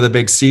one of the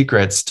big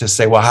secrets, to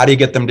say, well, how do you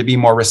get them to be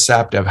more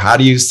receptive? How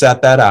do you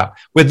set that up?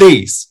 With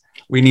these,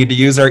 we need to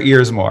use our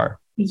ears more.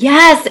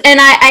 Yes. And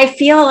I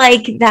feel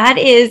like that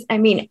is,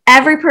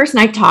 every person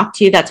I talk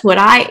to, that's what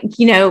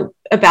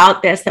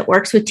about this, that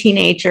works with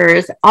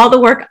teenagers, all the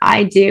work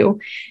I do,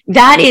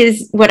 that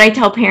is what I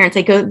tell parents.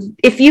 I go,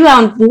 if you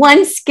have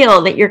one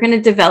skill that you're going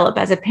to develop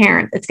as a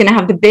parent, that's going to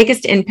have the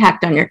biggest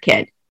impact on your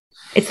kid,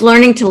 it's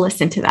learning to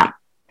listen to them.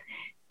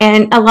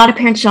 And a lot of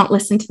parents don't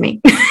listen to me.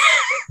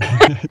 They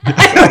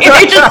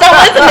just don't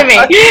listen to me.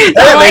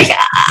 So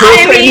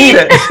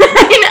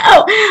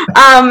I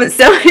know.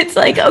 So it's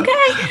like,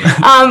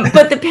 okay.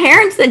 But the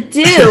parents that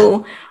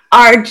do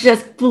are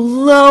just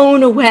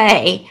blown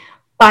away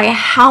by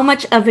how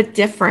much of a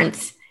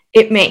difference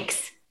it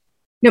makes,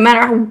 no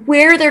matter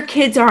where their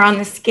kids are on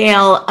the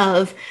scale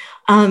of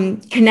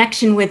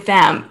connection with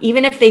them,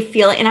 even if they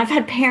feel it. And I've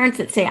had parents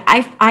that say,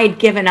 I'd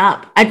given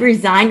up. I'd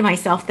resigned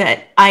myself,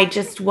 that I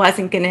just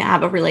wasn't going to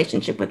have a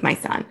relationship with my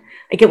son.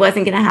 Like, it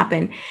wasn't going to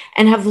happen,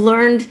 and have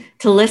learned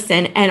to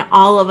listen. And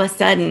all of a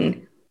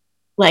sudden,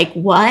 like,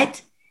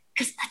 what?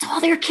 Because that's all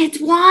their kids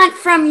want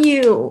from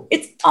you.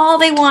 It's all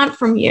they want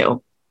from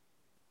you.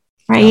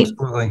 Right?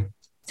 Absolutely.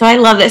 So I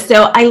love this.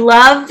 So I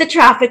love the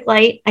traffic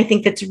light. I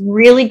think that's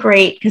really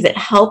great, because it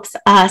helps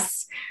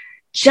us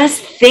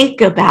just think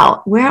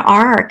about, where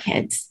are our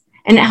kids?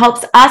 And it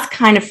helps us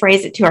kind of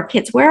phrase it to our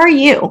kids. Where are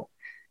you?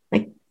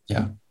 Like,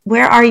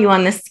 where are you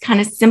on this kind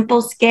of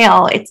simple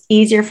scale? It's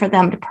easier for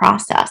them to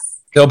process.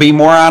 They'll be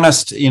more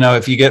honest,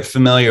 if you get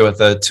familiar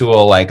with a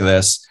tool like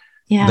this,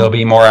 they'll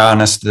be more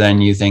honest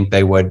than you think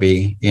they would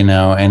be,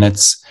 and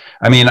it's,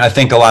 I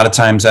think a lot of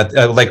times that,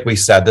 like we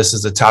said, this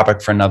is a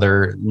topic for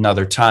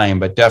another time,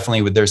 but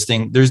definitely there's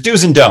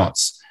do's and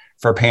don'ts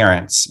for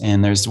parents,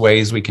 and there's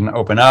ways we can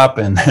open up.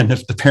 And then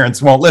if the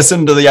parents won't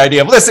listen to the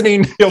idea of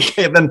listening,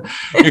 okay, then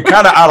you're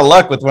kind of out of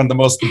luck with one of the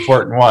most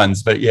important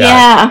ones. But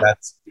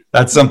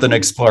that's something to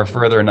explore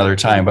further another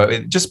time.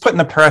 But just putting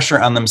the pressure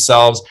on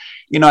themselves,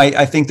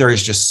 I think there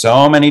is just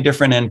so many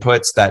different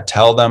inputs that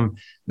tell them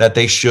that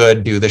they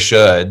should do the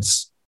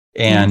shoulds.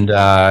 And,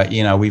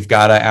 we've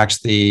got to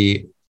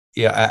actually,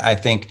 I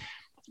think,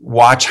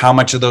 watch how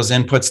much of those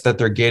inputs that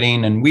they're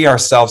getting. And we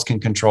ourselves can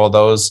control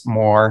those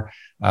more.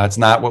 It's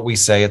not what we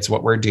say, it's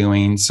what we're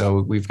doing.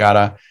 So we've got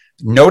to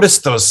notice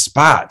those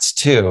spots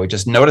too.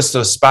 Just notice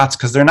those spots,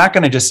 because they're not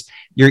going to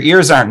your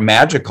ears aren't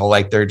magical,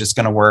 like they're just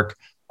going to work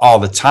all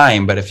the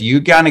time. But if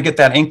you kind of get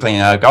that inkling,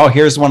 like, oh,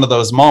 here's one of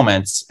those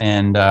moments,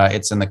 and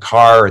it's in the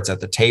car, it's at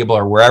the table,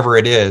 or wherever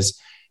it is,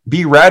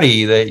 be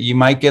ready that you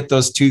might get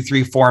those 2,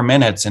 3, 4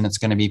 minutes, and it's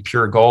going to be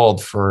pure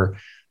gold for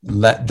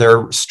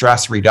their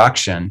stress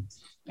reduction.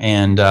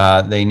 And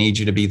they need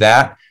you to be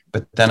that.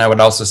 But then I would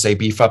also say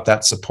beef up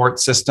that support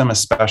system,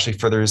 especially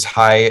for those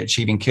high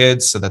achieving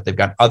kids, so that they've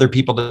got other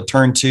people to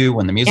turn to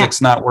when the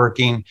music's not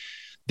working.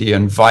 The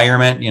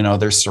environment,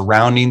 their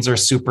surroundings are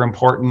super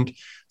important.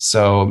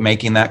 So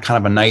making that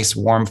kind of a nice,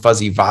 warm,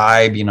 fuzzy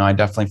vibe, I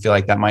definitely feel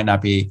like that might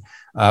not be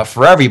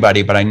for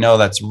everybody, but I know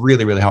that's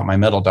really, really helped my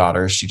middle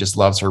daughter. She just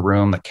loves her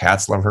room. The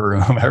cats love her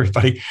room.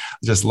 Everybody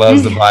just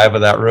loves the vibe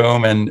of that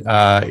room. And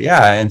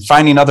and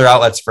finding other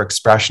outlets for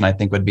expression, I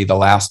think, would be the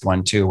last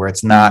one too, where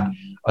it's not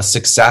a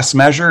success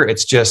measure.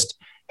 It's just,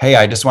 hey,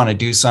 I just want to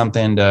do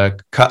something to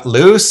cut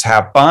loose,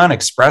 have fun,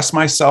 express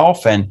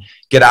myself, and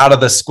get out of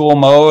the school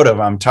mode of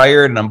I'm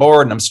tired and I'm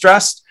bored and I'm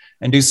stressed,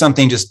 and do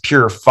something just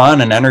pure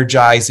fun and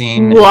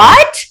energizing.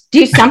 What?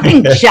 Do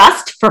something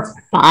just for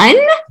fun?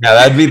 Yeah,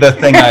 that'd be the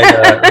thing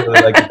I'd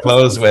really like to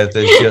close with,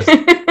 is just,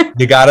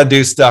 you got to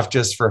do stuff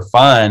just for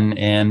fun.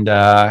 And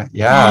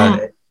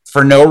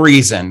for no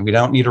reason. We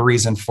don't need a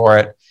reason for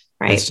it.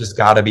 Right. It's just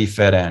got to be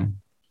fit in.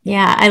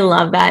 Yeah, I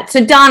love that.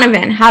 So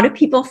Donovan, how do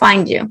people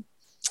find you?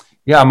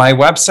 Yeah, my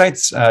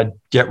website's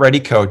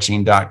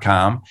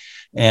getreadycoaching.com.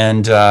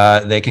 And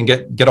they can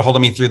get a hold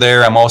of me through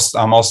there. I'm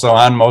also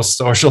on most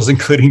socials,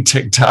 including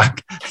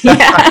TikTok.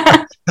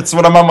 Yeah. That's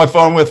what I'm on my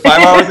phone with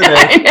 5 hours a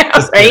day. Know,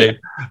 right?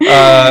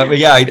 But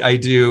yeah, I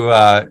do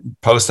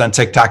post on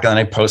TikTok, and then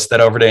I post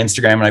that over to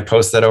Instagram, and I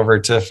post that over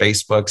to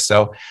Facebook.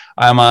 So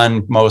I'm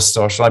on most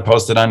social. I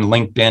posted on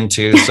LinkedIn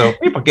too. So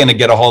people can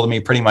get a hold of me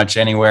pretty much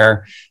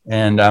anywhere.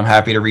 And I'm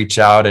happy to reach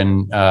out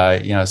and,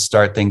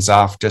 start things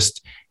off.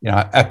 Just,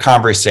 a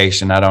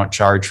conversation. I don't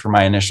charge for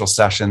my initial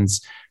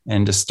sessions,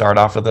 and to start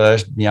off with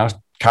a,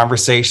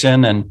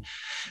 conversation, and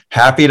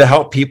happy to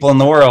help people in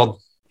the world.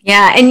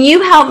 Yeah. And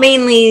you help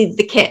mainly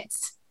the kids.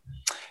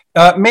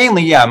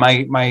 Mainly, yeah.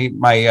 My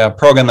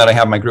program that I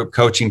have, my group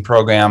coaching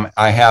program,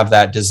 I have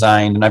that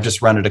designed, and I've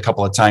just run it a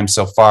couple of times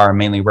so far,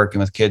 mainly working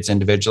with kids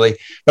individually,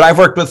 but I've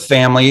worked with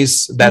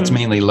families. That's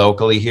mainly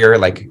locally here,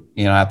 like,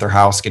 at their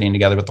house, getting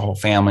together with the whole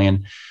family,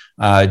 and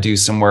do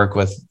some work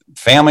with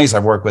families.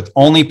 I've worked with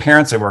only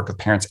parents. I work with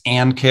parents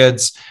and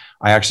kids.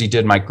 I actually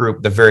did my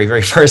group the very,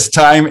 very first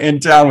time in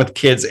town with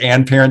kids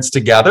and parents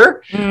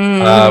together,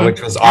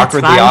 which was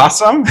awkwardly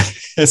awesome.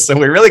 So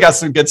we really got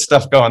some good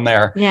stuff going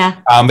there.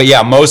 Yeah. But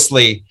yeah,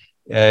 mostly,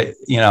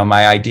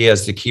 my idea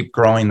is to keep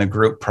growing the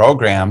group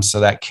program so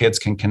that kids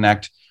can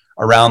connect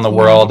around the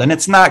world. And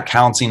it's not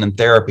counseling and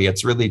therapy.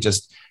 It's really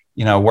just,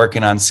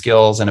 working on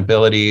skills and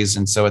abilities.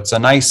 And so it's a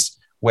nice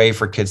way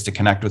for kids to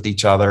connect with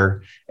each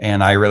other.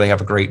 And I really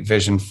have a great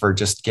vision for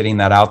just getting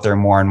that out there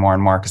more and more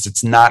and more, because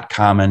it's not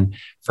common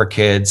for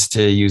kids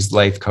to use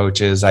life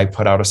coaches. I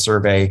put out a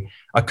survey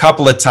a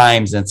couple of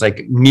times, and it's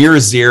like near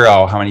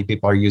zero how many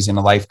people are using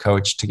a life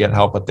coach to get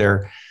help with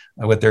their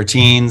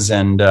teens.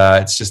 And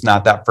it's just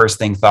not that first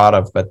thing thought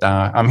of, but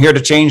I'm here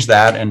to change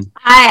that. And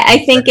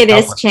I think it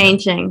is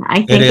changing. I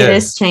think it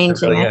is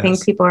changing. Really I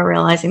think people are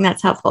realizing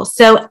that's helpful.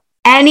 So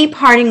any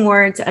parting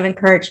words of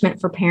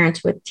encouragement for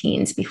parents with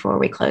teens before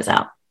we close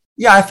out?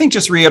 Yeah, I think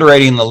just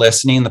reiterating the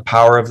listening, the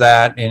power of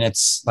that. And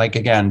it's like,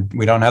 again,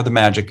 we don't have the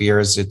magic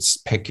ears. It's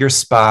pick your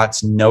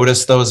spots,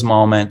 notice those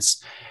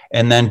moments,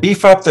 and then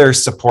beef up their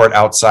support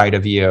outside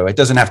of you. It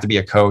doesn't have to be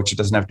a coach. It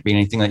doesn't have to be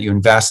anything that you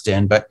invest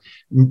in, but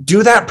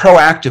do that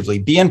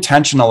proactively. Be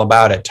intentional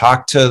about it.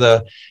 Talk to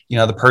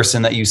the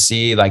person that you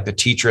see, like the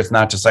teacher. It's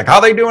not just like, how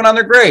are they doing on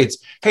their grades?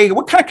 Hey,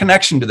 what kind of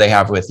connection do they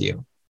have with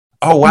you?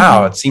 Oh,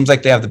 wow. It seems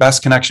like they have the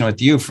best connection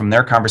with you from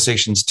their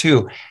conversations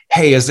too.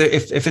 Hey,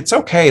 if it's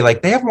okay,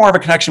 like they have more of a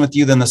connection with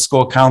you than the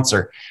school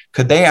counselor.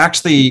 Could they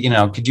actually,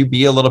 could you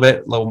be a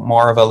little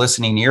more of a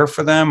listening ear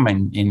for them,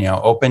 and,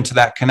 open to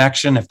that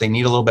connection if they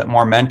need a little bit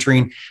more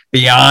mentoring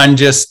beyond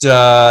just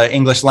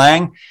English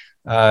lang?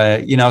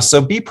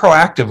 So be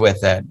proactive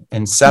with it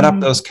and set up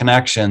those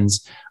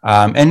connections.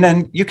 And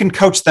then you can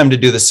coach them to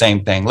do the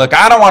same thing. Look,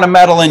 I don't want to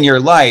meddle in your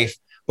life,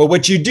 but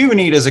what you do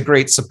need is a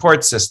great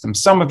support system.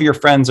 Some of your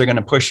friends are going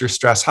to push your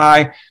stress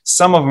high.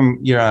 Some of them,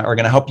 are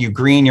going to help you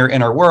green your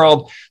inner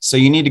world. So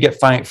you need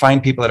to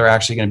find people that are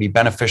actually going to be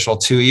beneficial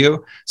to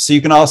you. So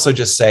you can also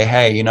just say,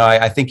 hey,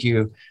 I think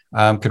you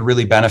could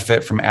really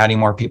benefit from adding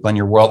more people in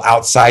your world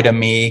outside of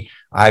me.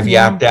 I've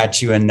yapped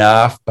at you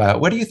enough, but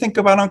what do you think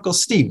about Uncle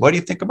Steve? What do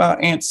you think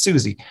about Aunt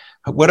Susie?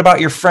 What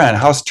about your friend?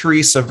 How's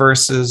Teresa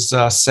versus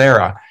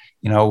Sarah?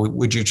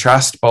 would you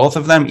trust both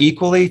of them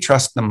equally,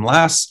 trust them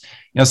less?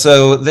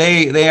 So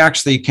they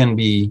actually can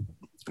be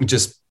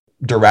just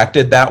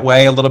directed that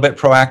way a little bit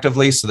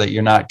proactively, so that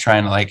you're not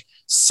trying to like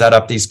set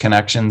up these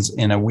connections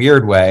in a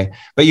weird way.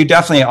 But you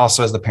definitely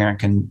also, as the parent,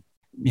 can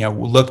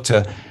look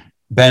to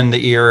bend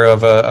the ear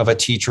of a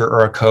teacher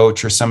or a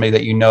coach or somebody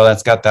that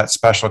that's got that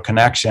special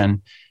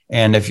connection.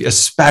 And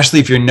especially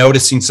if you're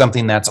noticing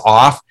something that's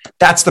off,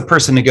 that's the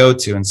person to go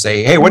to and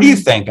say, hey, what do you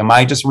think? Am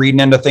I just reading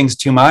into things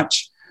too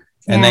much?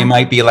 And they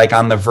might be like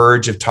on the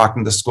verge of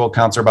talking to the school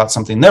counselor about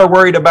something they're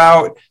worried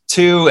about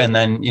too. And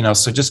then,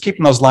 so just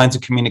keeping those lines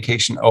of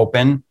communication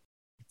open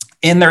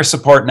in their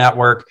support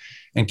network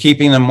and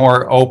keeping them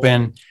more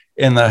open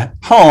in the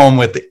home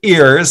with the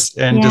ears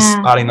and just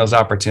spotting those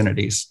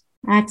opportunities.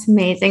 That's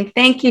amazing.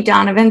 Thank you,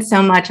 Donovan,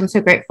 so much. I'm so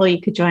grateful you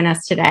could join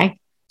us today.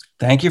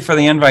 Thank you for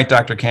the invite,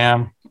 Dr.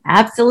 Cam.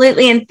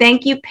 Absolutely. And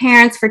thank you,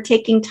 parents, for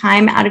taking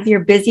time out of your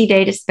busy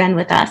day to spend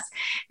with us.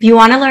 If you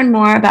want to learn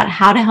more about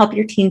how to help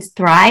your teens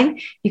thrive,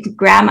 you can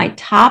grab my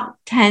top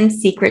 10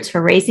 secrets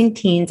for raising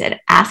teens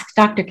at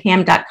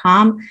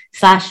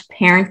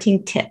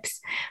askdrcam.com/parenting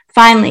tips.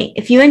 Finally,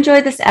 if you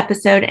enjoyed this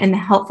episode and the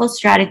helpful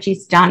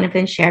strategies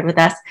Donovan shared with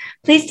us,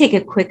 please take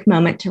a quick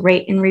moment to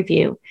rate and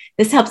review.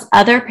 This helps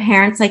other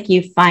parents like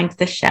you find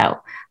the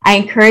show. I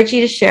encourage you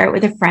to share it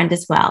with a friend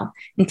as well.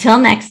 Until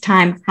next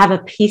time, have a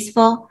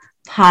peaceful,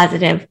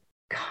 positive,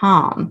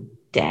 calm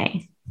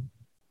day.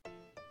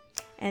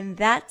 And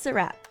that's a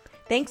wrap.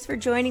 Thanks for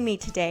joining me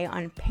today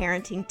on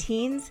Parenting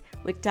Teens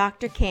with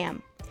Dr.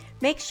 Cam.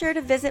 Make sure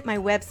to visit my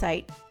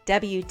website,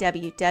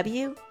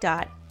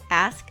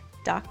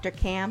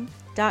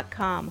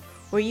 www.askdrcam.com,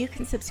 where you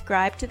can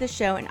subscribe to the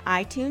show in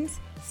iTunes,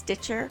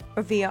 Stitcher,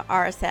 or via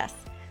RSS,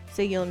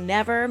 so you'll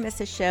never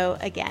miss a show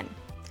again.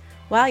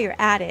 While you're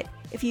at it,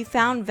 if you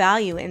found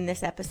value in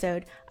this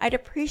episode, I'd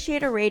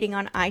appreciate a rating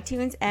on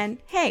iTunes, and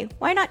hey,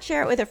 why not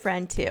share it with a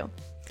friend too?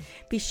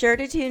 Be sure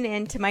to tune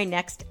in to my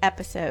next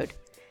episode.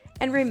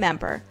 And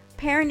remember,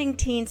 parenting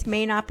teens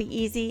may not be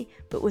easy,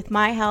 but with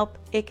my help,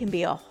 it can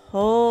be a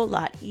whole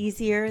lot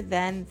easier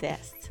than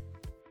this.